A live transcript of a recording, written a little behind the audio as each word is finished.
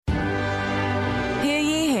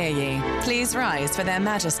Cheers rise for their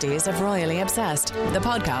majesties of Royally Obsessed, the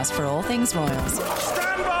podcast for all things royals.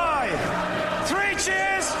 Stand by! 3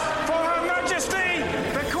 cheers for Her Majesty,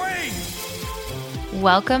 the Queen!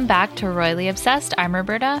 Welcome back to Royally Obsessed. I'm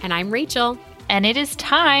Roberta. And I'm Rachel. And it is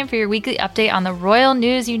time for your weekly update on the royal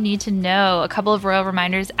news you need to know. A couple of royal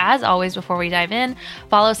reminders, as always, before we dive in.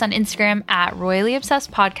 Follow us on Instagram at Royally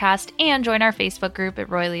Obsessed Podcast and join our Facebook group at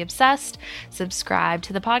Royally Obsessed. Subscribe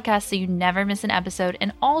to the podcast so you never miss an episode.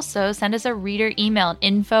 And also send us a reader email at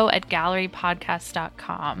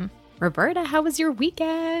info@gallerypodcast.com. Roberta, how was your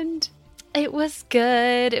weekend? It was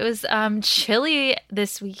good. It was chilly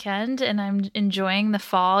this weekend, and I'm enjoying the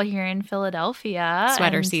fall here in Philadelphia.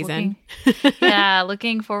 Sweater season.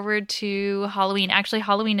 Looking forward to Halloween. Actually,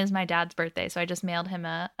 Halloween is my dad's birthday, so I just mailed him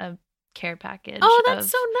a care package. Oh, that's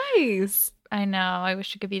so nice. I know. I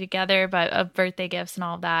wish we could be together, but of birthday gifts and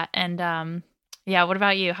all of that. And what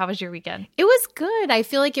about you? How was your weekend? It was good. I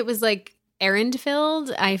feel like it was like errand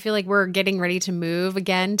filled. I feel like we're getting ready to move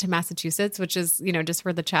again to Massachusetts, which is, just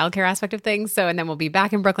for the childcare aspect of things. So, and then we'll be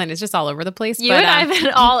back in Brooklyn. It's just all over the place. You and I've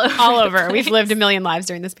been all over. We've lived a million lives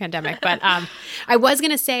during this pandemic. But I was going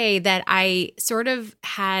to say that I sort of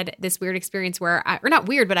had this weird experience where, I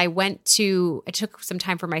took some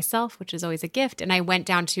time for myself, which is always a gift. And I went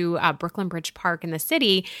down to Brooklyn Bridge Park in the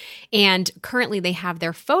city. And currently they have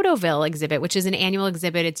their Photoville exhibit, which is an annual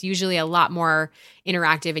exhibit. It's usually a lot more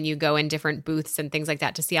interactive and you go in different booths and things like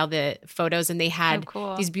that to see all the photos. And they had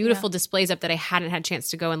these beautiful displays up that I hadn't had a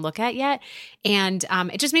chance to go and look at yet. And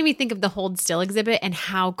it just made me think of the Hold Still exhibit and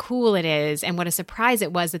how cool it is. And what a surprise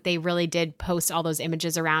it was that they really did post all those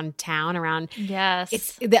images around town,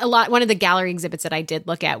 Yes. One of the gallery exhibits that I did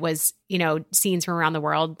look at was, scenes from around the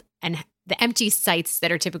world and the empty sites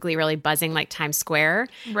that are typically really buzzing like Times Square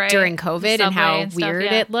during COVID and how weird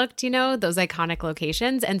it looked, those iconic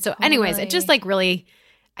locations. And so anyways, it just really,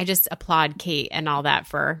 I just applaud Kate and all that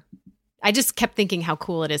I just kept thinking how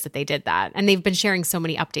cool it is that they did that. And they've been sharing so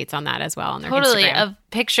many updates on that as well on their Instagram. Of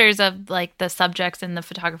pictures of like the subjects and the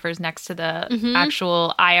photographers next to the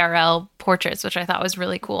actual IRL portraits, which I thought was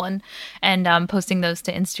really cool, and posting those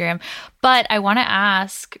to Instagram. But I want to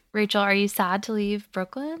ask, Rachel, are you sad to leave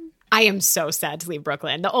Brooklyn? I am so sad to leave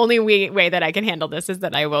Brooklyn. The only way that I can handle this is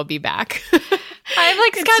that I will be back.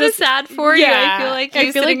 I'm kind of sad for you. I feel like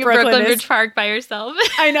you're sitting in Brooklyn Bridge Park by yourself.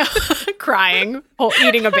 I know. Crying,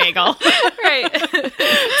 eating a bagel. Right.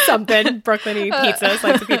 Something. Brooklyn-y pizza,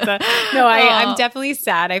 slice of pizza. No, I'm definitely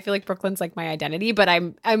sad. I feel like Brooklyn's like my identity, but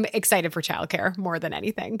I'm excited for childcare more than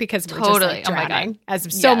anything because we're just like drowning,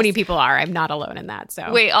 as so many people are. I'm not alone in that.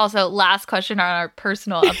 So wait, also last question on our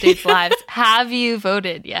personal updates lives. Have you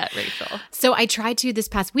voted yet, Rachel? So I tried to this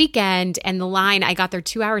past weekend, and the line, I got there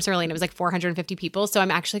 2 hours early and it was like 450 people. So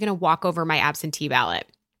I'm actually going to walk over my absentee ballot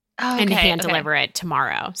and hand deliver it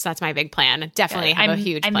tomorrow. So that's my big plan. Definitely have a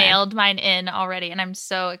huge plan. I mailed mine in already, and I'm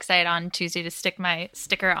so excited on Tuesday to stick my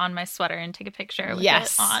sticker on my sweater and take a picture with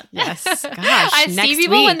it on. Yes. Gosh, I see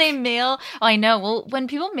people when they mail. Oh, I know. Well, when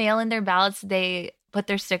people mail in their ballots, they put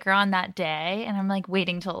their sticker on that day, and I'm like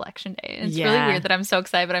waiting till election day. It's really weird that I'm so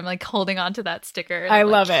excited, but I'm like holding on to that sticker. I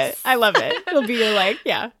love it. It'll be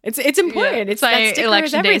it's important. It's my that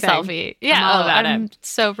election day selfie. Yeah, I'm all about I'm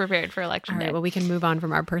so prepared for election day. Well, we can move on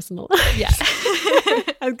from our personal. Yeah.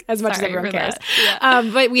 as much as everyone cares. Yeah.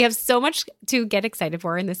 But we have so much to get excited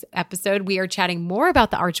for in this episode. We are chatting more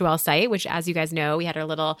about the Archewell site, which, as you guys know, we had our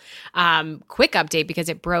little quick update because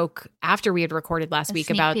it broke after we had recorded last week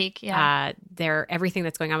about everything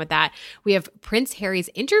that's going on with that. We have Prince Harry's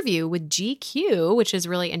interview with GQ, which is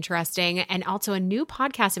really interesting, and also a new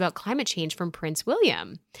podcast about climate change from Prince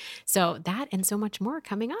William. So that and so much more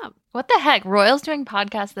coming up. What the heck? Royals doing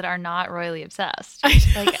podcasts that are not royally obsessed.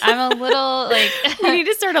 Like, I'm a little like we need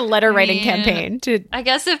to start a letter writing campaign to I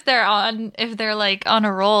guess if they're like on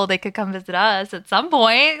a roll, they could come visit us at some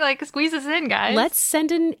point. Like, squeeze us in, guys. Let's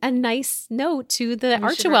send in a nice note to the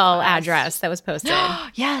Archewell address that was posted.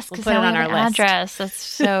 Yes, because we'll put it on our address. That's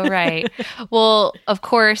so right. Well, of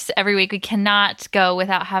course, every week we cannot go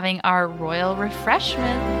without having our royal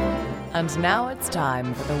refreshment. And now it's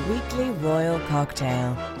time for the weekly royal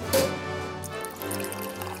cocktail.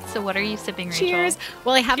 So what are you sipping, Rachel? Cheers.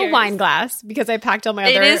 Well, I have a wine glass because I packed all my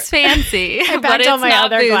other... It is fancy. I packed all my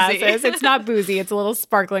other glasses. It's not boozy. It's a little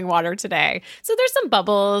sparkling water today. So there's some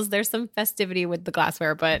bubbles. There's some festivity with the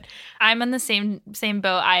glassware, but... I'm in the same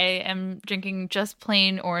boat. I am drinking just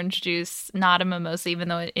plain orange juice, not a mimosa, even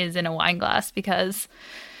though it is in a wine glass, because...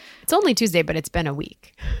 It's only Tuesday, but it's been a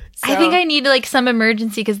week. So. I think I need like some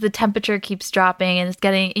emergency because the temperature keeps dropping and it's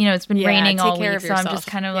getting, it's been raining all week. So I'm just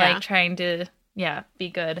kind of like trying to, be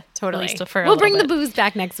good. Totally. At least for we'll bring the booze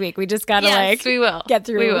back next week. We just got to we will. get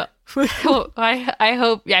through Well, I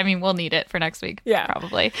hope. Yeah, I mean, we'll need it for next week. Yeah.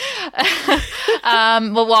 Probably.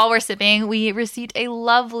 Well, while we're sipping, we received a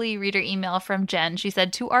lovely reader email from Jen. She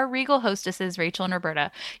said, to our regal hostesses, Rachel and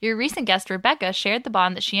Roberta, your recent guest, Rebecca, shared the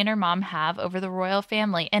bond that she and her mom have over the royal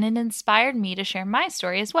family, and it inspired me to share my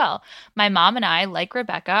story as well. My mom and I, like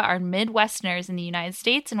Rebecca, are Midwesterners in the United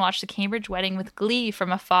States and watched the Cambridge wedding with glee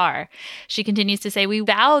from afar. She continues to say, we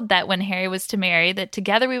vowed that when Harry was to marry, that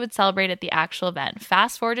together we would celebrate at the actual event.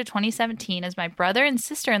 Fast forward to 2017, as my brother and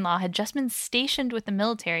sister-in-law had just been stationed with the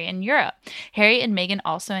military in Europe. Harry and Meghan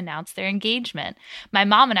also announced their engagement. My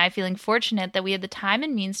mom and I, feeling fortunate that we had the time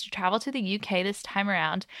and means to travel to the UK this time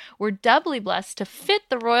around, were doubly blessed to fit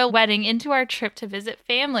the royal wedding into our trip to visit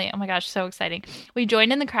family. Oh my gosh, so exciting. We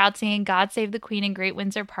joined in the crowd singing God Save the Queen in Great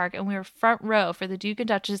Windsor Park, and we were front row for the Duke and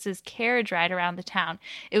Duchess's carriage ride around the town.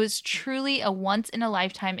 It was truly a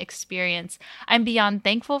once-in-a-lifetime experience. I'm beyond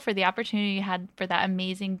thankful for the opportunity you had for that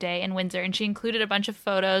amazing day in Windsor. And she included a bunch of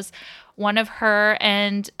photos, one of her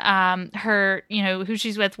and her, who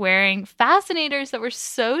she's with, wearing fascinators that were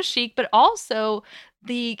so chic, but also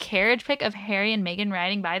the carriage pic of Harry and Meghan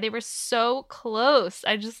riding by. They were so close.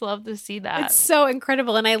 I just love to see that. It's so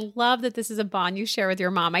incredible. And I love that this is a bond you share with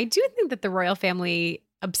your mom. I do think that the royal family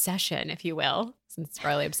obsession, if you will, since it's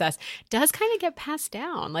royally obsessed, does kind of get passed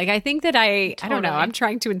down. Like, I think that I don't know, I'm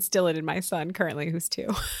trying to instill it in my son currently, who's 2.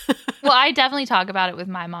 Well, I definitely talk about it with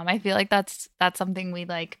my mom. I feel like that's something we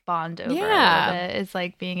like bond over a little bit, is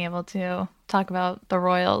like being able to talk about the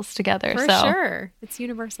royals together. For sure. It's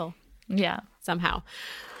universal. Yeah. Somehow.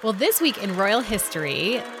 Well, this week in royal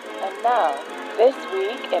history. And now, this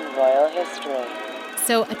week in royal history.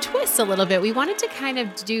 So a twist a little bit. We wanted to kind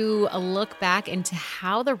of do a look back into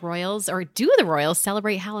how the royals, or do the royals,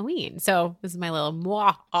 celebrate Halloween. So this is my little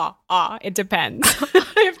it depends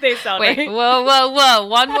if they celebrate. Wait, whoa.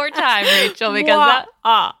 One more time, Rachel, because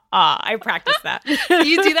I practiced that.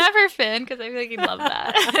 You do that for Finn? Because I feel like he'd love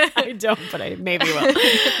that. I don't, but I maybe will.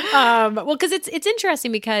 Well, because it's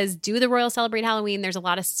interesting, because do the royals celebrate Halloween? There's a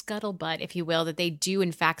lot of scuttlebutt, if you will, that they do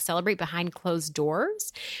in fact celebrate behind closed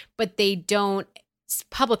doors, but they don't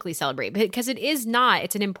publicly celebrate, because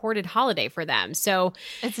it's an imported holiday for them. So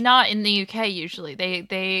it's not in the UK usually.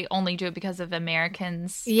 They only do it because of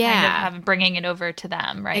Americans kind of bringing it over to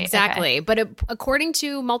them, right? Exactly. Okay. But according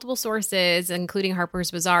to multiple sources, including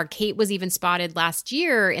Harper's Bazaar, Kate was even spotted last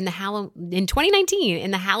year in 2019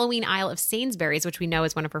 in the Halloween aisle of Sainsbury's, which we know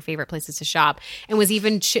is one of her favorite places to shop, and was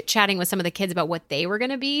even chit-chatting with some of the kids about what they were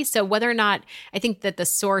going to be. So whether or not, I think that the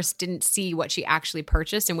source didn't see what she actually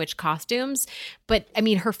purchased and which costumes, but I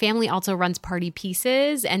mean, her family also runs Party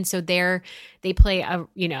Pieces, and so they play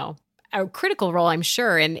a critical role, I'm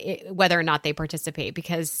sure, in whether or not they participate,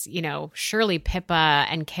 because surely Pippa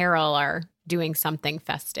and Carol are doing something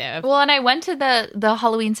festive. Well, and I went to the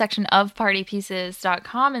Halloween section of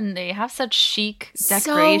partypieces.com, and they have such chic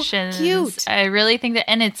decorations. So cute. I really think that,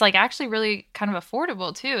 and it's like actually really kind of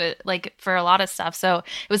affordable too, like for a lot of stuff. So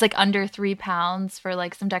it was like under £3 for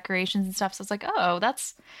like some decorations and stuff. So it's like, oh,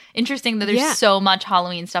 that's interesting that there's so much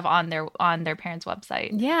Halloween stuff on their parents' website.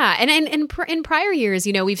 Yeah. And in prior years,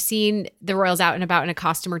 we've seen the royals out and about in a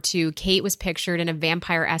costume or two. Kate was pictured in a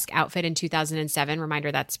vampire-esque outfit in 2007.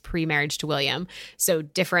 Reminder, that's pre-marriage to William. So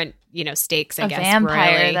different, stakes, I guess. A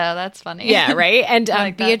vampire, royally. though. That's funny. Yeah, right? And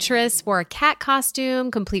like Beatrice wore a cat costume,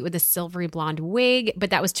 complete with a silvery blonde wig, but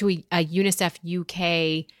that was to a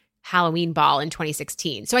UNICEF UK Halloween ball in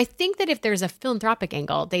 2016. So I think that if there's a philanthropic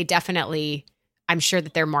angle, they definitely, I'm sure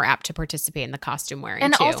that they're more apt to participate in the costume wearing,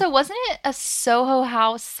 and too. Also, wasn't it a Soho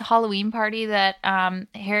House Halloween party that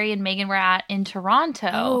Harry and Meghan were at in Toronto?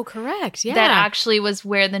 Oh, correct. Yeah. That actually was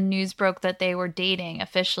where the news broke that they were dating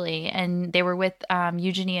officially. And they were with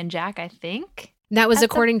Eugenie and Jack, I think. That was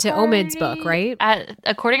according to Omid's book, right?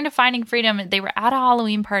 According to Finding Freedom, they were at a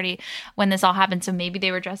Halloween party when this all happened. So maybe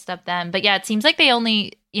they were dressed up then. But yeah, it seems like they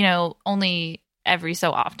only every so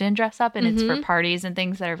often dress up, and it's for parties and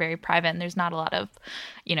things that are very private, and there's not a lot of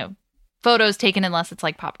photos taken unless it's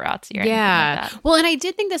like paparazzi or anything like that. Well, and I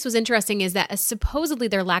did think this was interesting, is that supposedly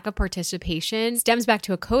their lack of participation stems back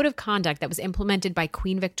to a code of conduct that was implemented by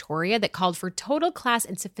Queen Victoria that called for total class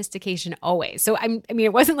and sophistication always. So I mean,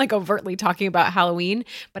 it wasn't like overtly talking about Halloween,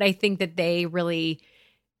 but I think that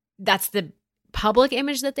that's the public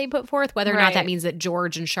image that they put forth, whether or not that means that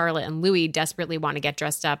George and Charlotte and Louis desperately want to get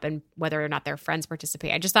dressed up, and whether or not their friends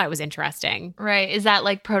participate. I just thought it was interesting. Right. Is that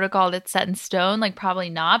like protocol that's set in stone? Like probably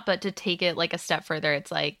not, but to take it like a step further,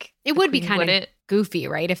 it's like it would be kind of goofy,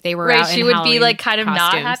 right? If they were right, out in she would Halloween be like kind of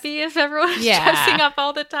costumes. not happy if everyone was dressing up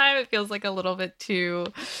all the time. It feels like a little bit too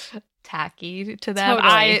tacky to them.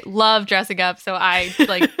 Totally. I love dressing up, so I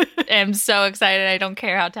am so excited. I don't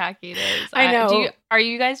care how tacky it is. I know. Are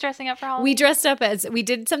you guys dressing up for Halloween? We dressed up we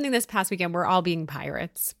did something this past weekend. We're all being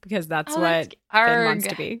pirates because that's what Finn wants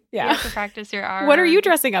to be. Yeah. You have to practice your arg. What are you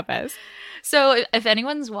dressing up as? So if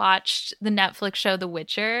anyone's watched the Netflix show The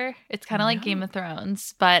Witcher, it's kind of like Game of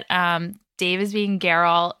Thrones, but Dave is being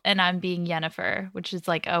Geralt and I'm being Yennefer, which is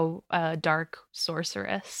like a dark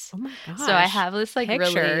sorceress. Oh my gosh. So I have this like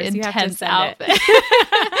Pictures. Really intense outfit.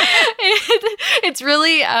 It's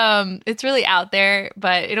really out there,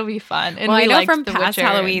 but it'll be fun. And well, I know from The past Witcher.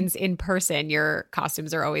 Halloweens in person, your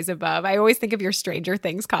costumes are always above. I always think of your Stranger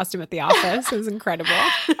Things costume at the office. It was incredible.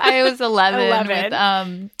 I was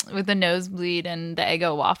 11. With the nosebleed and the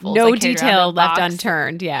Eggo waffles. No I carried around detail a left box.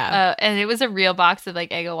 unturned. Yeah. And it was a real box of like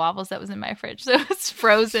Eggo waffles that was in my fridge. So it was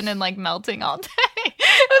frozen and like melting all day.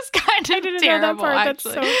 It was kind of didn't terrible. know that part.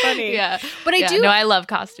 Actually. That's so funny. Yeah. But I do. No, I love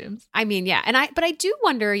costumes. I mean, yeah. But I do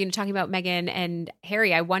wonder, talking about Meghan and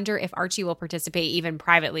Harry, I wonder if Archie will participate even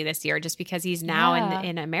privately this year just because he's now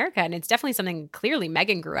in America. And it's definitely something clearly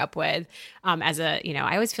Meghan grew up with as a,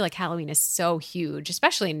 I always feel like Halloween is so huge,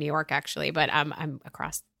 especially in New York, actually. But I'm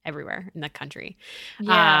across everywhere in the country.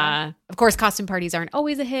 Yeah. Of course, costume parties aren't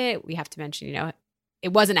always a hit. We have to mention,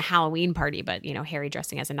 it wasn't a Halloween party, but, Harry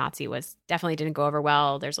dressing as a Nazi definitely didn't go over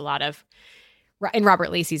well. There's a lot of, in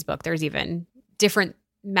Robert Lacey's book, there's even different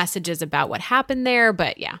messages about what happened there.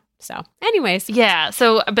 But yeah. So anyways. Yeah.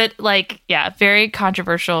 So, but very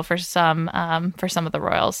controversial for some of the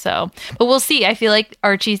royals. So, but we'll see. I feel like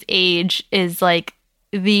Archie's age is like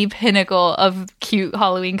the pinnacle of cute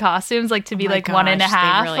Halloween costumes, like to be like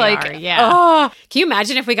 1.5. Really like, are, yeah. Can you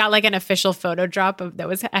imagine if we got like an official photo drop of that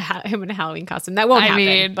was him in a Halloween costume? That won't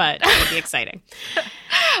happen, but it would be exciting.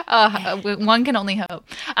 One can only hope.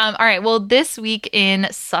 All right. Well, this week in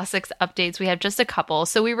Sussex updates, we have just a couple.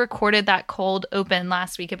 So we recorded that cold open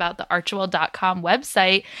last week about the Archewell.com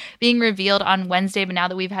website being revealed on Wednesday, but now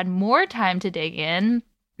that we've had more time to dig in,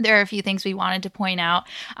 there are a few things we wanted to point out.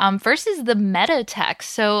 First is the meta text.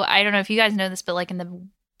 So I don't know if you guys know this, but like in the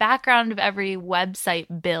background of every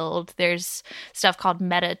website build, there's stuff called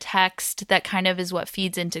meta text that kind of is what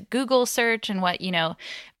feeds into Google search and what,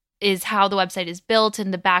 is how the website is built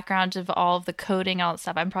and the background of all of the coding, all that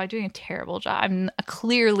stuff. I'm probably doing a terrible job. I'm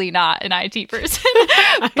clearly not an IT person.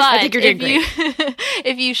 But I think you're doing great.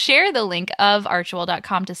 If you share the link of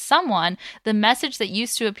Archewell.com to someone, the message that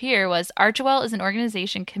used to appear was, Archewell is an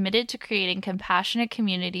organization committed to creating compassionate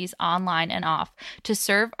communities online and off to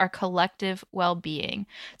serve our collective well-being.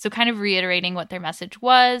 So kind of reiterating what their message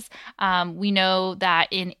was. We know that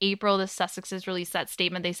in April, the Sussexes released that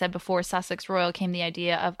statement. They said before Sussex Royal came the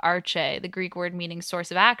idea of Arche, the Greek word meaning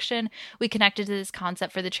source of action. We connected to this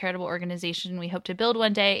concept for the charitable organization we hope to build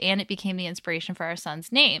one day, and it became the inspiration for our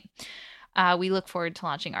son's name. We look forward to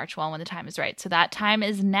launching Archewell when the time is right. So that time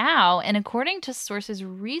is now. And according to sources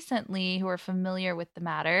recently who are familiar with the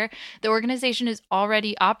matter, the organization is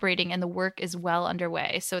already operating and the work is well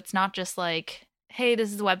underway. So it's not just like, hey,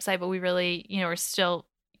 this is a website, but we really, are still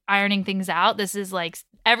ironing things out. This is like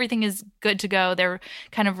everything is good to go. They're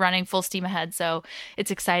kind of running full steam ahead. So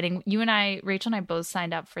it's exciting. Rachel and I both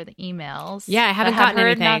signed up for the emails. Yeah, I haven't gotten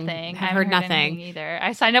heard anything. Nothing. I've heard nothing either.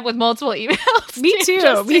 I signed up with multiple emails. Me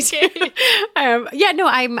too. Me too.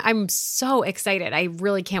 I'm so excited. I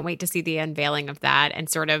really can't wait to see the unveiling of that and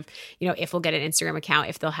sort of, if we'll get an Instagram account,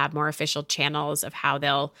 if they'll have more official channels of how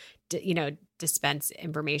they'll, dispense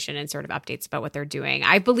information and sort of updates about what they're doing.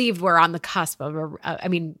 I believe we're on the cusp of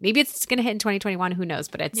maybe it's going to hit in 2021. Who knows?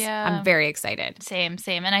 But I'm very excited. Same.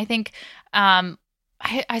 And I think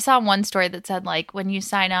I saw one story that said like when you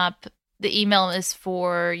sign up, the email is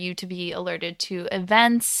for you to be alerted to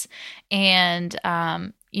events and,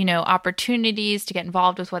 opportunities to get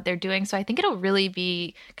involved with what they're doing. So I think it'll really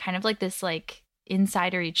be kind of like this like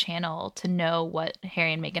insidery channel to know what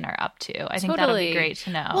Harry and Meghan are up to. I think that'll be great to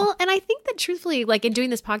know. Well, and I think that truthfully, like in doing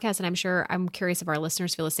this podcast, and I'm curious if our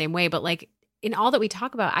listeners feel the same way, but like in all that we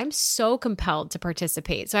talk about, I'm so compelled to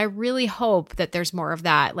participate. So I really hope that there's more of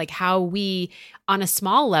that, like how we on a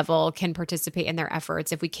small level can participate in their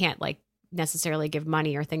efforts if we can't like necessarily give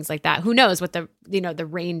money or things like that. Who knows what the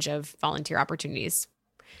range of volunteer opportunities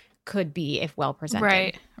could be if well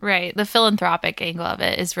presented. Right. The philanthropic angle of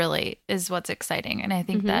it is what's exciting. And I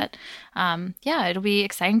think that, it'll be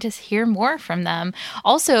exciting to hear more from them.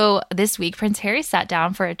 Also, this week, Prince Harry sat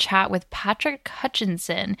down for a chat with Patrick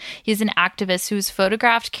Hutchinson. He's an activist who's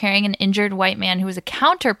photographed carrying an injured white man who was a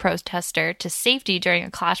counter-protester to safety during a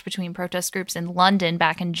clash between protest groups in London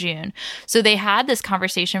back in June. So they had this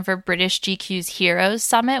conversation for British GQ's Heroes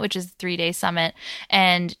Summit, which is a 3-day summit,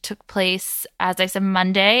 and took place, as I said,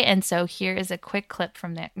 Monday And so here is a quick clip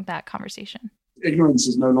from that conversation. Ignorance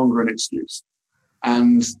is no longer an excuse.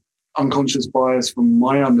 And unconscious bias, from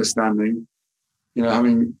my understanding,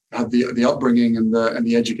 having had the upbringing and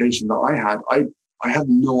the education that I had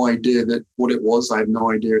no idea that what it was. I had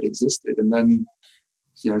no idea it existed. And then,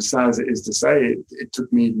 sad as it is to say, it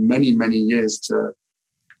took me many, many years to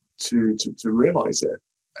realize it,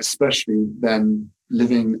 especially then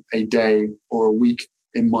living a day or a week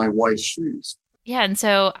in my wife's shoes. Yeah. And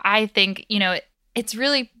so I think, it's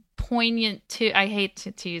really poignant I hate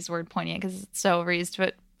to use the word poignant because it's so overused,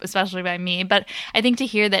 but especially by me. But I think to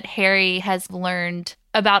hear that Harry has learned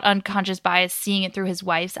about unconscious bias, seeing it through his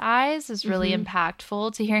wife's eyes is really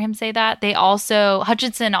impactful to hear him say that.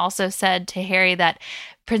 Hutchinson also said to Harry that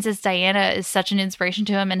Princess Diana is such an inspiration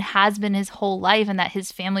to him and has been his whole life, and that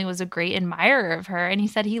his family was a great admirer of her. And he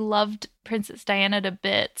said he loved Princess Diana to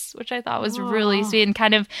bits, which I thought was really sweet.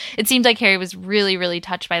 And it seemed like Harry was really, really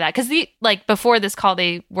touched by that. Because before this call,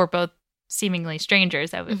 they were both seemingly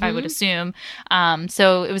strangers, I would assume.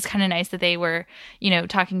 So it was kind of nice that they were,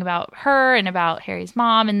 talking about her and about Harry's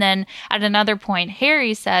mom. And then at another point,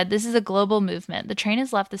 Harry said, "This is a global movement. The train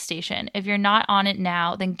has left the station. If you're not on it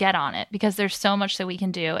now, then get on it, because there's so much that we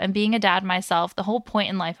can do. And being a dad myself, the whole point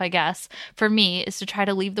in life, I guess, for me, is to try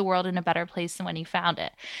to leave the world in a better place than when he found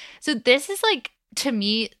it." So this is to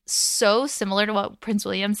me, so similar to what Prince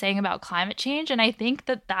William's saying about climate change. And I think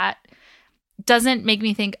that doesn't make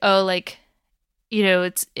me think,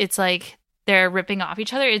 it's like they're ripping off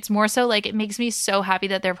each other. It's more so like it makes me so happy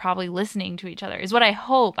that they're probably listening to each other is what I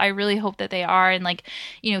hope. I really hope that they are. And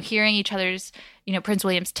hearing each other's, Prince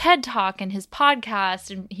William's TED Talk and his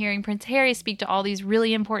podcast, and hearing Prince Harry speak to all these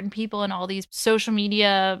really important people in all these social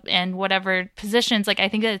media and whatever positions. I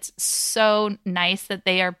think that it's so nice that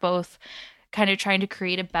they are both kind of trying to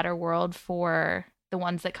create a better world for the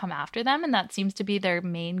ones that come after them. And that seems to be their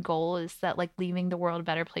main goal, is that leaving the world a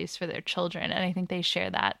better place for their children. And I think they share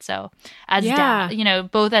that. So as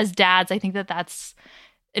both as dads, I think that that's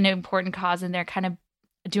an important cause, and they're kind of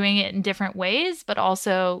doing it in different ways, but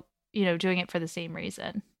also, doing it for the same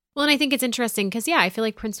reason. Well, and I think it's interesting because, I feel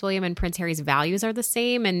like Prince William and Prince Harry's values are the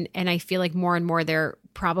same. And I feel like more and more they're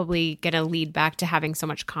probably going to lead back to having so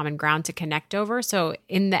much common ground to connect over. So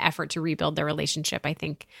in the effort to rebuild their relationship, I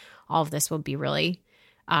think all of this will be really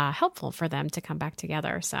helpful for them to come back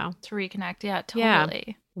together. So to reconnect. Yeah, totally.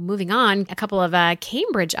 Yeah. Well, moving on, a couple of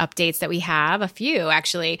Cambridge updates that we have, a few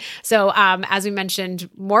actually. So as we mentioned,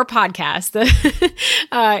 more podcasts.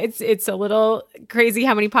 It's a little crazy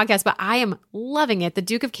how many podcasts, but I am loving it. The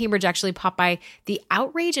Duke of Cambridge actually popped by the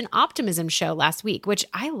Outrage and Optimism show last week, which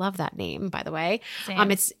I love that name, by the way.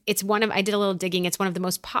 It's one of, I did a little digging. It's one of the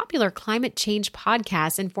most popular climate change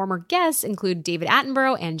podcasts, and former guests include David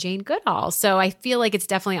Attenborough and Jane Goodall. So I feel like it's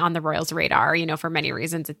definitely on the Royals' radar, for many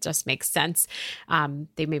reasons. It just makes sense.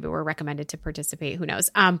 They maybe were recommended to participate. Who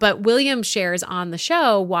knows? But William shares on the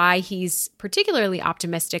show why he's particularly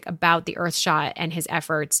optimistic about the Earthshot and his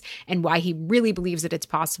efforts, and why he really believes that it's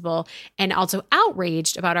possible, and also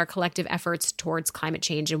outraged about our collective efforts towards climate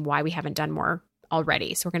change and why we haven't done more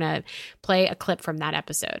already. So we're going to play a clip from that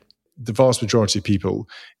episode. The vast majority of people,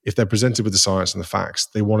 if they're presented with the science and the facts,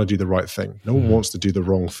 they want to do the right thing. No one wants to do the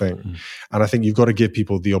wrong thing. And I think you've got to give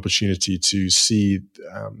people the opportunity to see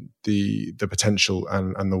the potential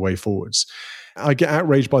and the way forwards. I get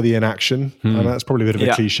outraged by the inaction, and that's probably a bit of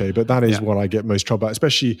a cliche, but that is what I get most trouble about,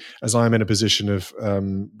 especially as I'm in a position of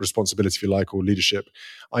responsibility, if you like, or leadership.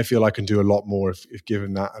 I feel I can do a lot more if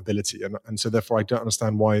given that ability. And so therefore I don't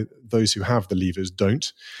understand why those who have the levers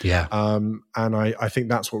don't. Yeah. And I think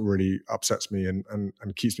that's what really upsets me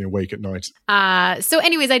and keeps me awake at night. So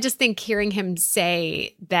anyways, I just think hearing him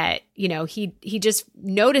say that, he just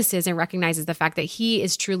notices and recognizes the fact that he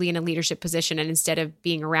is truly in a leadership position, and instead of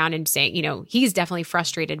being around and saying, he's definitely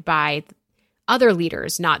frustrated by other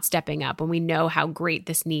leaders not stepping up when we know how great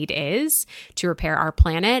this need is to repair our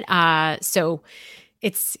planet. So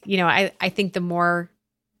it's, I think the more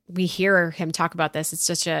we hear him talk about this, it's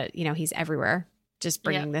just he's everywhere, just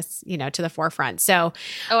bringing this, to the forefront. So,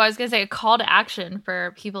 I was going to say a call to action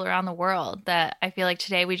for people around the world that I feel like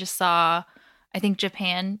today we just saw. I think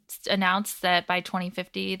Japan announced that by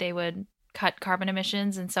 2050 they would cut carbon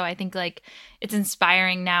emissions. And so I think it's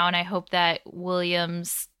inspiring now. And I hope that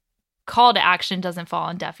William's call to action doesn't fall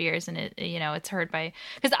on deaf ears, and it's heard by,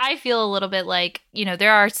 because I feel a little bit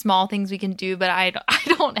there are small things we can do, but I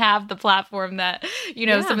don't have the platform that,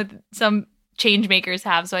 some change makers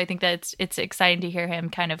have. So I think that it's exciting to hear him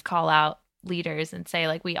kind of call out leaders and say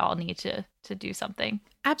like we all need to do something.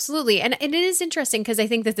 Absolutely. And it is interesting because I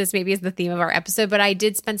think that this maybe is the theme of our episode, but I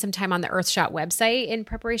did spend some time on the Earthshot website in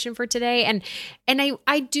preparation for today. And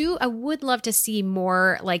I would love to see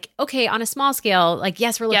more like, okay, on a small scale, like,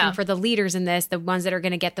 yes, we're looking for the leaders in this, the ones that are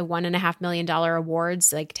going to get the $1.5 million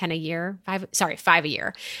awards, like 5 a year.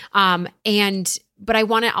 But I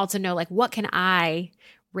want to also know, like, what can I,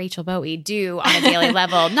 Rachel Bowie, do on a daily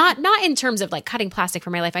level? Not in terms of like cutting plastic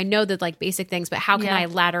from my life. I know that like basic things, but how can I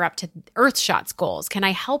ladder up to Earthshot's goals? Can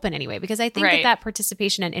I help in any way? Because I think that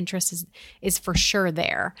participation and interest is for sure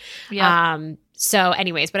there. Yeah. So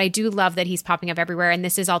anyways, but I do love that he's popping up everywhere. And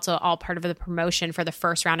this is also all part of the promotion for the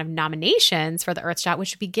first round of nominations for the Earthshot,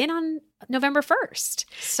 which begin on November 1st.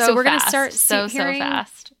 So we're going to start hearing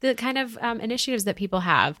fast. The kind of initiatives that people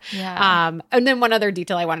have. Yeah. And then one other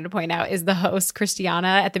detail I wanted to point out is the host, Christiana,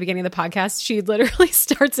 at the beginning of the podcast, she literally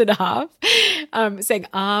starts it off saying,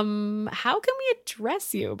 how can we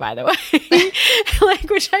address you, by the way? Like,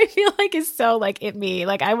 which I feel like is so like me.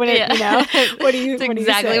 Like I wouldn't, what do you It's what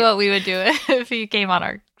exactly do you say? what we would do if he came on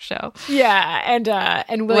our show. Yeah. And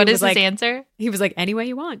William what is was like, his answer? He was like, any way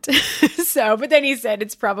you want. But then he said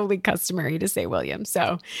it's probably customary to say William.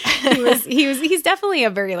 So he's definitely a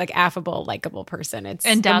very like affable, likable person. It's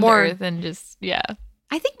and down to earth and just,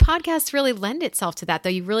 I think podcasts really lend itself to that, though.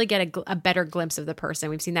 You really get a better glimpse of the person.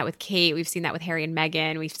 We've seen that with Kate. We've seen that with Harry and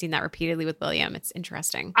Meghan. We've seen that repeatedly with William. It's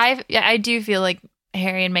interesting. I do feel like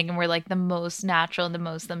Harry and Meghan were like the most natural and the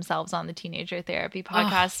most themselves on the Teenager Therapy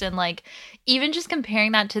podcast. And like even just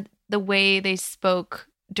comparing that to the way they spoke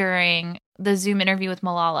during the Zoom interview with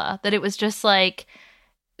Malala, that it was just like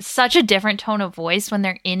such a different tone of voice when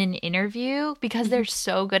they're in an interview because they're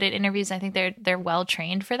so good at interviews. I think they're well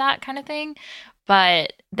trained for that kind of thing.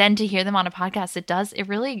 But then to hear them on a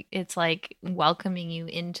podcast, it's like welcoming you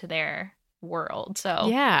into their world. So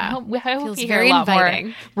yeah, I hope feels you hear very a lot inviting.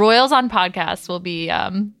 more. Royals on podcasts will be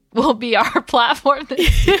our platform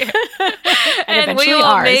this year. and we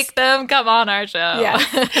will make them come on our show. Yeah,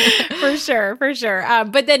 for sure.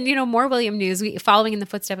 But then, more William news. Following in the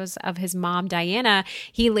footsteps of his mom, Diana,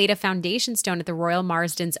 he laid a foundation stone at the Royal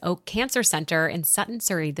Marsden's Oak Cancer Center in Sutton,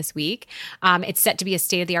 Surrey this week. It's set to be a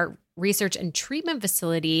state-of-the-art research and treatment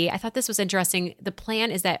facility. I thought this was interesting. The plan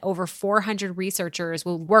is that over 400 researchers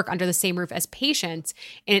will work under the same roof as patients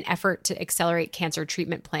in an effort to accelerate cancer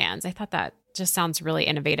treatment plans. I thought that just sounds really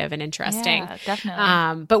innovative and interesting. Yeah,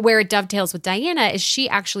 definitely. But where it dovetails with Diana is she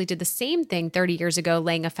actually did the same thing 30 years ago,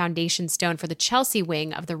 laying a foundation stone for the Chelsea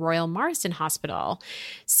wing of the Royal Marsden Hospital.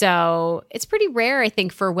 So it's pretty rare, I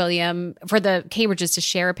think, for the Cambridges to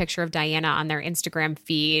share a picture of Diana on their Instagram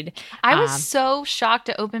feed. I was so shocked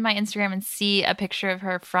to open my Instagram and see a picture of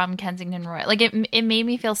her from Kensington Royal. Like it made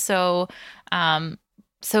me feel so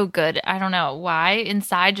good. I don't know why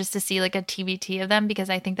inside, just to see like a TBT of them, because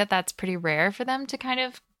I think that that's pretty rare for them to kind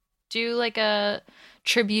of do like a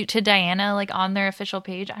tribute to Diana like on their official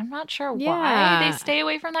page. I'm not sure why they stay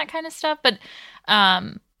away from that kind of stuff, but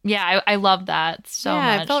I love that so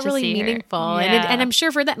much. It felt really meaningful. And I'm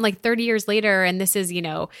sure for that, like 30 years later, and this is,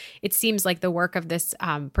 it seems like the work of this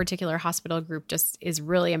particular hospital group just is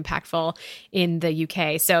really impactful in the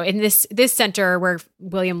UK. So in this center where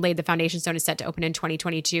William laid the foundation stone is set to open in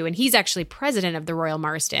 2022, and he's actually president of the Royal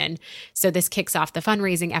Marsden. So this kicks off the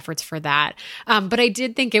fundraising efforts for that. But I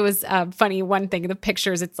did think it was funny, one thing, the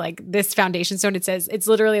pictures, it's like this foundation stone, it says, it's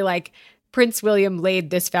literally like, Prince William laid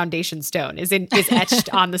this foundation stone is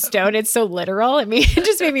etched on the stone. It's so literal. I mean, it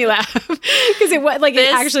just made me laugh because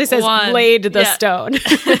it actually says laid the stone.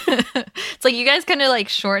 It's like you guys kind of like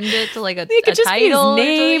shortened it to like a title, be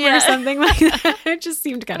his name or something like that. It just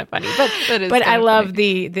seemed kind of funny, but I love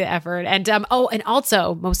the effort. And and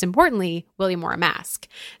also most importantly, William wore a mask.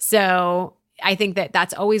 So I think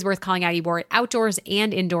that's always worth calling out. He wore it outdoors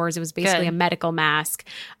and indoors. It was basically a medical mask.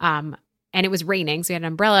 And it was raining, so he had an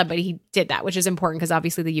umbrella, but he did that, which is important because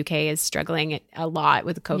obviously the UK is struggling a lot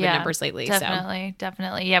with COVID numbers lately.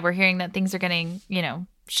 Definitely. Yeah, we're hearing that things are getting,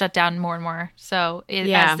 shut down more and more. So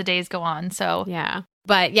as the days go on. So yeah.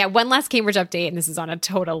 But one last Cambridge update, and this is on a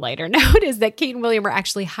total lighter note, is that Kate and William are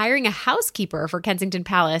actually hiring a housekeeper for Kensington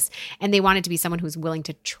Palace, and they want it to be someone who's willing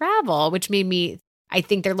to travel, which made me I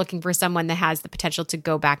think they're looking for someone that has the potential to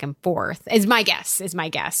go back and forth, is my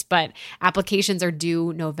guess. But applications are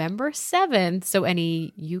due November 7th. So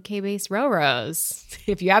any UK-based Roros,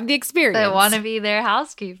 if you have the experience. I want to be their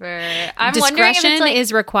housekeeper. I'm Discretion wondering if it's like,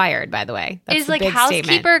 is required, by the way. That's is like housekeeper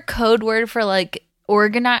statement. Code word for like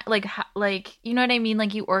organize, like you know what I mean?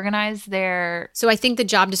 Like you organize their So I think the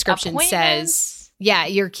job description says,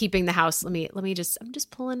 you're keeping the house. I'm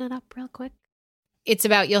just pulling it up real quick. It's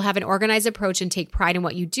about you'll have an organized approach and take pride in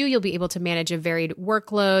what you do. You'll be able to manage a varied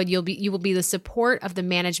workload. You will be the support of the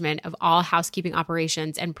management of all housekeeping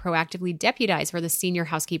operations and proactively deputize for the senior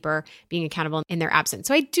housekeeper being accountable in their absence.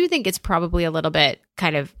 So I do think it's probably a little bit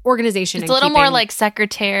kind of organization. It's a little more like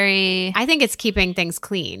secretary. I think it's keeping things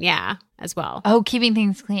clean. Yeah, as well. Oh, keeping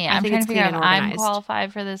things clean. I'm think trying it's to figure clean out and if I'm organized.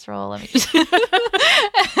 qualified for this role. Let me just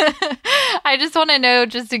I just want to know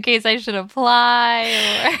just in case I should apply.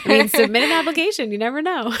 I mean, submit an application. You never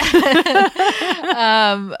know.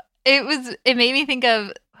 It made me think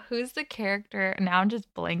of who's the character, now I'm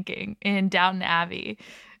just blanking, in Downton Abbey.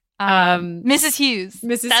 Mrs. Hughes.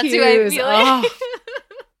 Mrs. That's Hughes. who I feel like. Oh.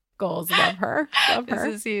 Goals. Love her. Love her.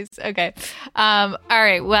 Mrs. Hughes. Okay. All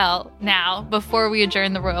right. Well, now, before we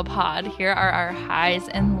adjourn the Royal Pod, here are our highs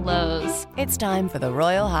and lows. It's time for the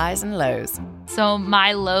Royal Highs and Lows. So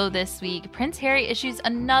my low this week, Prince Harry issues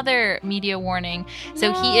another media warning.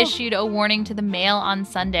 So he issued a warning to the Mail on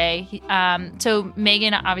Sunday. So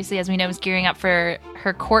Meghan, obviously, as we know, is gearing up for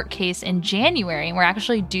her court case in January. And we're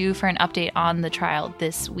actually due for an update on the trial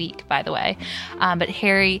this week, by the way. But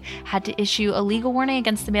Harry had to issue a legal warning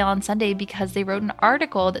against the Mail on Sunday because they wrote an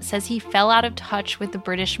article that says he fell out of touch with the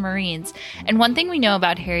British Marines. And one thing we know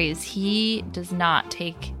about Harry is he does not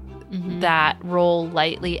take that role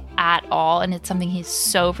lightly at all, and it's something he's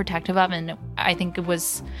so protective of. And I think it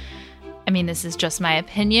was, I mean, this is just my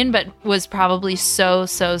opinion, but was probably so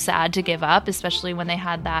sad to give up, especially when they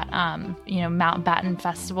had that Mountbatten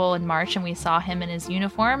Festival in March and we saw him in his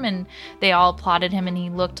uniform and they all applauded him and he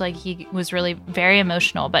looked like he was really very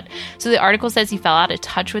emotional. But so the article says he fell out of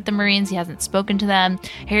touch with the Marines. He hasn't spoken to them.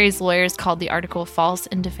 Harry's lawyers called the article false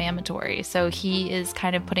and defamatory. So he is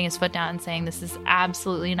kind of putting his foot down and saying this is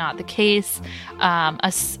absolutely not the case.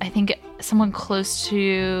 I think someone close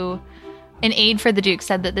to an aide for the Duke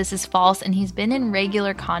said that this is false, and he's been in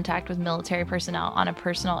regular contact with military personnel on a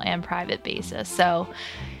personal and private basis. So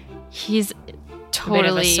he's totally a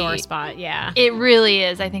bit of a sore spot. Yeah, it really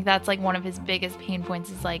is. I think that's like one of his biggest pain points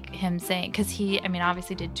is like him saying, because he, I mean,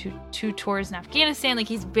 obviously did two tours in Afghanistan. Like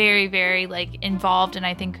he's very, very like involved, and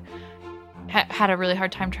I think had a really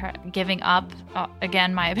hard time giving up.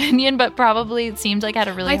 Again, my opinion, but probably it seemed like had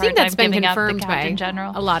a really hard time giving up the captain in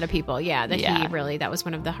general. A lot of people, he really, that was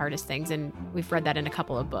one of the hardest things, and we've read that in a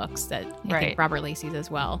couple of books that I think Robert Lacey's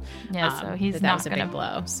as well. Yeah, so he's that was a big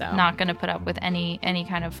blow. So not going to put up with any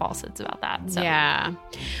kind of falsehoods about that. So. Yeah.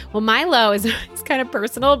 Well, my low is it's kind of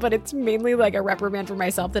personal, but it's mainly like a reprimand for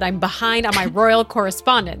myself that I'm behind on my royal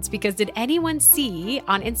correspondence. Because did anyone see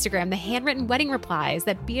on Instagram the handwritten wedding replies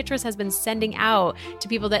that Beatrice has been sending out to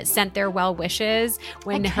people that sent their well wishes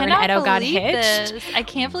when her and Edo got hitched? I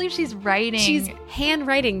can't believe she's writing. She's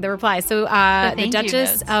handwriting the replies. So the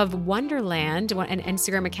Duchess of Wonderland, an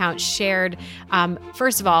Instagram account, shared,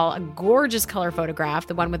 first of all, a gorgeous color photograph,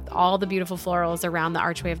 the one with all the beautiful florals around the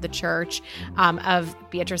archway of the church of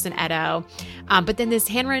Beatrice and Edo. But then this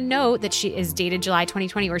handwritten note that she is dated July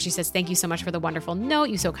 2020, where she says, "Thank you so much for the wonderful note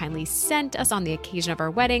you so kindly sent us on the occasion of our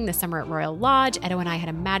wedding this summer at Royal Lodge. Edo and I had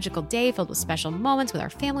a magical day filled with special moments with our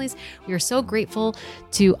families. We are so grateful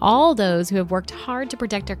to all those who have worked hard to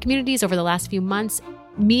protect our communities over the last few months."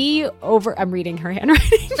 I'm reading her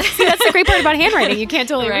handwriting. See, that's the great part about handwriting. You can't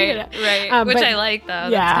totally read it. Right. Which I like, though.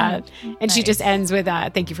 Yeah. That's kind of and nice. she just ends with,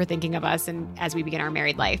 "Thank you for thinking of us and as we begin our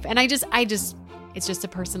married life." And I just, it's just a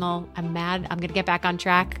personal, I'm mad. I'm going to get back on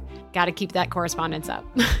track. Got to keep that correspondence up.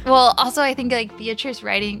 Well, also, I think like Beatrice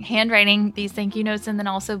handwriting these thank you notes and then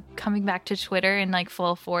also coming back to Twitter in like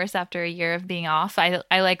full force after a year of being off. I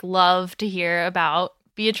like love to hear about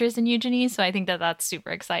Beatrice and Eugenie. So I think that that's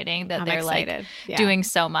super exciting that they're excited. like doing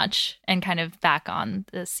so much and kind of back on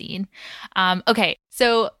the scene. Okay.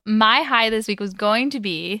 So my high this week was going to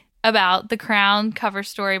be about The Crown cover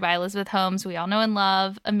story by Elizabeth Holmes. We all know and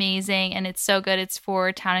love. Amazing. And it's so good. It's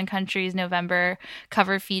for Town and Country's November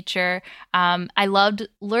cover feature. I loved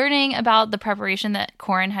learning about the preparation that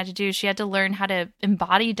Corin had to do. She had to learn how to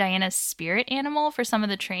embody Diana's spirit animal for some of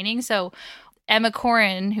the training. So Emma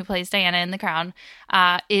Corrin, who plays Diana in The Crown,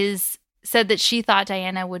 said that she thought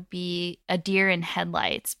Diana would be a deer in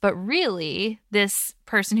headlights. But really, this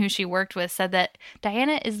person who she worked with said that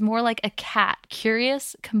Diana is more like a cat,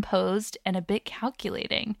 curious, composed, and a bit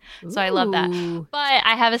calculating. So I love that. But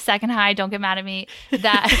I have a second high. Don't get mad at me.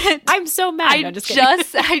 That I'm so mad.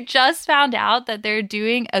 I just found out that they're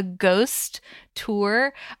doing a ghost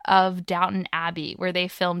tour of Downton Abbey, where they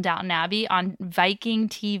filmed Downton Abbey on Viking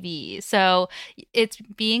TV. So it's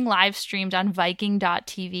being live streamed on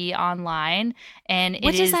Viking.tv online. And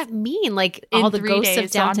what does that mean? Like all the ghosts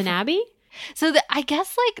of Downton Abbey? So I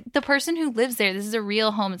guess like the person who lives there, this is a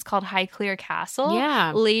real home. It's called Highclere Castle.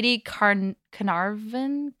 Yeah. Lady Carnarvon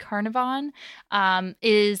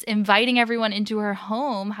is inviting everyone into her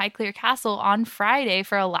home, Highclere Castle, on Friday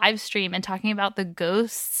for a live stream and talking about the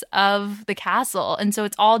ghosts of the castle. And so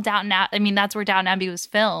it's all Downton Abbey. I mean, that's where Downton Abbey was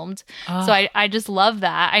filmed. Oh. So I just love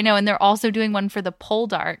that. I know. And they're also doing one for the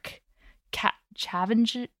Poldark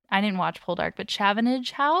Chavanage. I didn't watch Poldark, but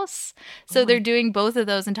Chavanage House. So they're doing both of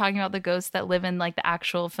those and talking about the ghosts that live in like the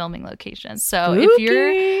actual filming locations. So Spooky. If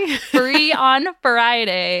you're free on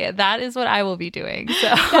Friday, that is what I will be doing. So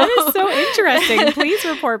that is so interesting. Please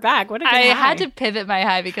report back. What a good I high. had to pivot my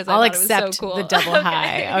high because I'll I thought accept it was so cool. the double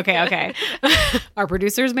high. Okay. Our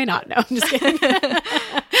producers may not know. I'm just kidding.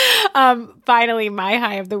 Finally, my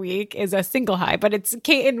high of the week is a single high, but it's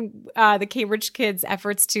the Cambridge Kids'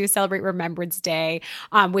 efforts to celebrate Remembrance Day,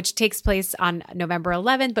 which takes place on November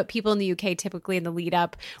 11th. But people in the UK typically in the lead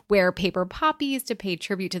up wear paper poppies to pay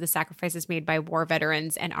tribute to the sacrifices made by war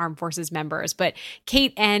veterans and armed forces members. But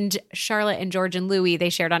Kate and Charlotte and George and Louie, they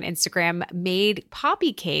shared on Instagram, made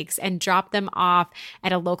poppy cakes and dropped them off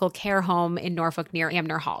at a local care home in Norfolk near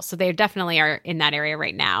Amner Hall. So they definitely are in that area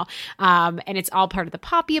right now. And it's all part of the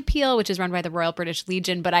Poppy Appeal, which is run by the Royal British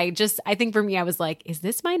Legion. But I think for me, I was like, is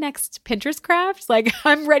this my next Pinterest craft? Like,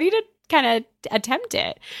 I'm ready to kind of attempt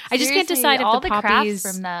it. I just can't decide if all the poppies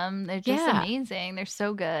crafts from them, they're just amazing. They're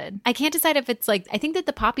so good. I can't decide if it's like, I think that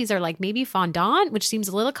the poppies are like maybe fondant, which seems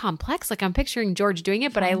a little complex. Like I'm picturing George doing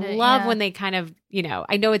it, but I love when they kind of,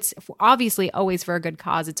 I know it's obviously always for a good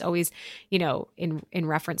cause. It's always, in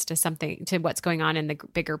reference to something, to what's going on in the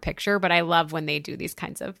bigger picture. But I love when they do these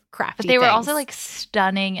kinds of crafty But they were things. also like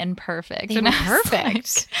stunning and perfect. They were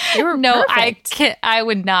perfect. They were no, perfect. I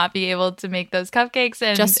would not be able to make those cupcakes,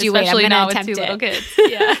 and Just you wait, especially I'm not gonna with two attempt little it. kids.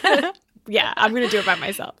 Yeah. Yeah, I'm going to do it by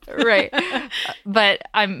myself. Right. But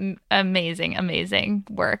I'm amazing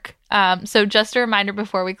work. So just a reminder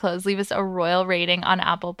before we close, leave us a royal rating on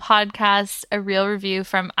Apple Podcasts, a real review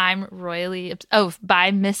from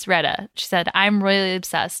by Miss Retta. She said, I'm royally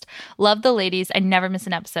obsessed. Love the ladies. I never miss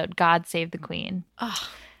an episode. God save the queen. Oh,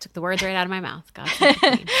 took the words right out of my mouth. God save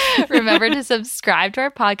the queen. Remember to subscribe to our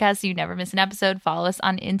podcast so you never miss an episode. Follow us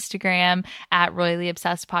on Instagram at Royally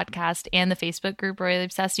Obsessed Podcast and the Facebook group Royally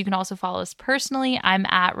Obsessed. You can also follow us personally. I'm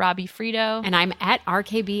at Robbie Frito. And I'm at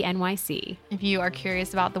RKB NYC. If you are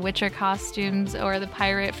curious about the Witcher costumes or the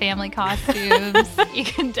pirate family costumes, you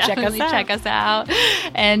can definitely check us out.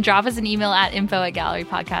 And drop us an email at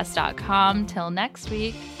info@gallerypodcast.com. Till next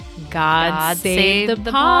week. God save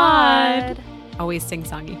the pod. Always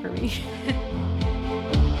sing-songy for me.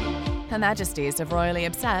 Her Majesties of Royally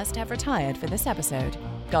Obsessed have retired for this episode.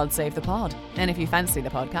 God save the pod. And if you fancy the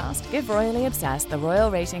podcast, give Royally Obsessed the royal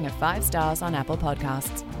rating of 5 stars on Apple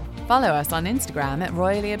Podcasts. Follow us on Instagram at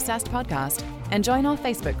Royally Obsessed Podcast and join our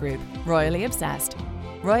Facebook group, Royally Obsessed.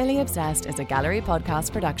 Royally Obsessed is a Gallery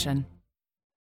Podcast production.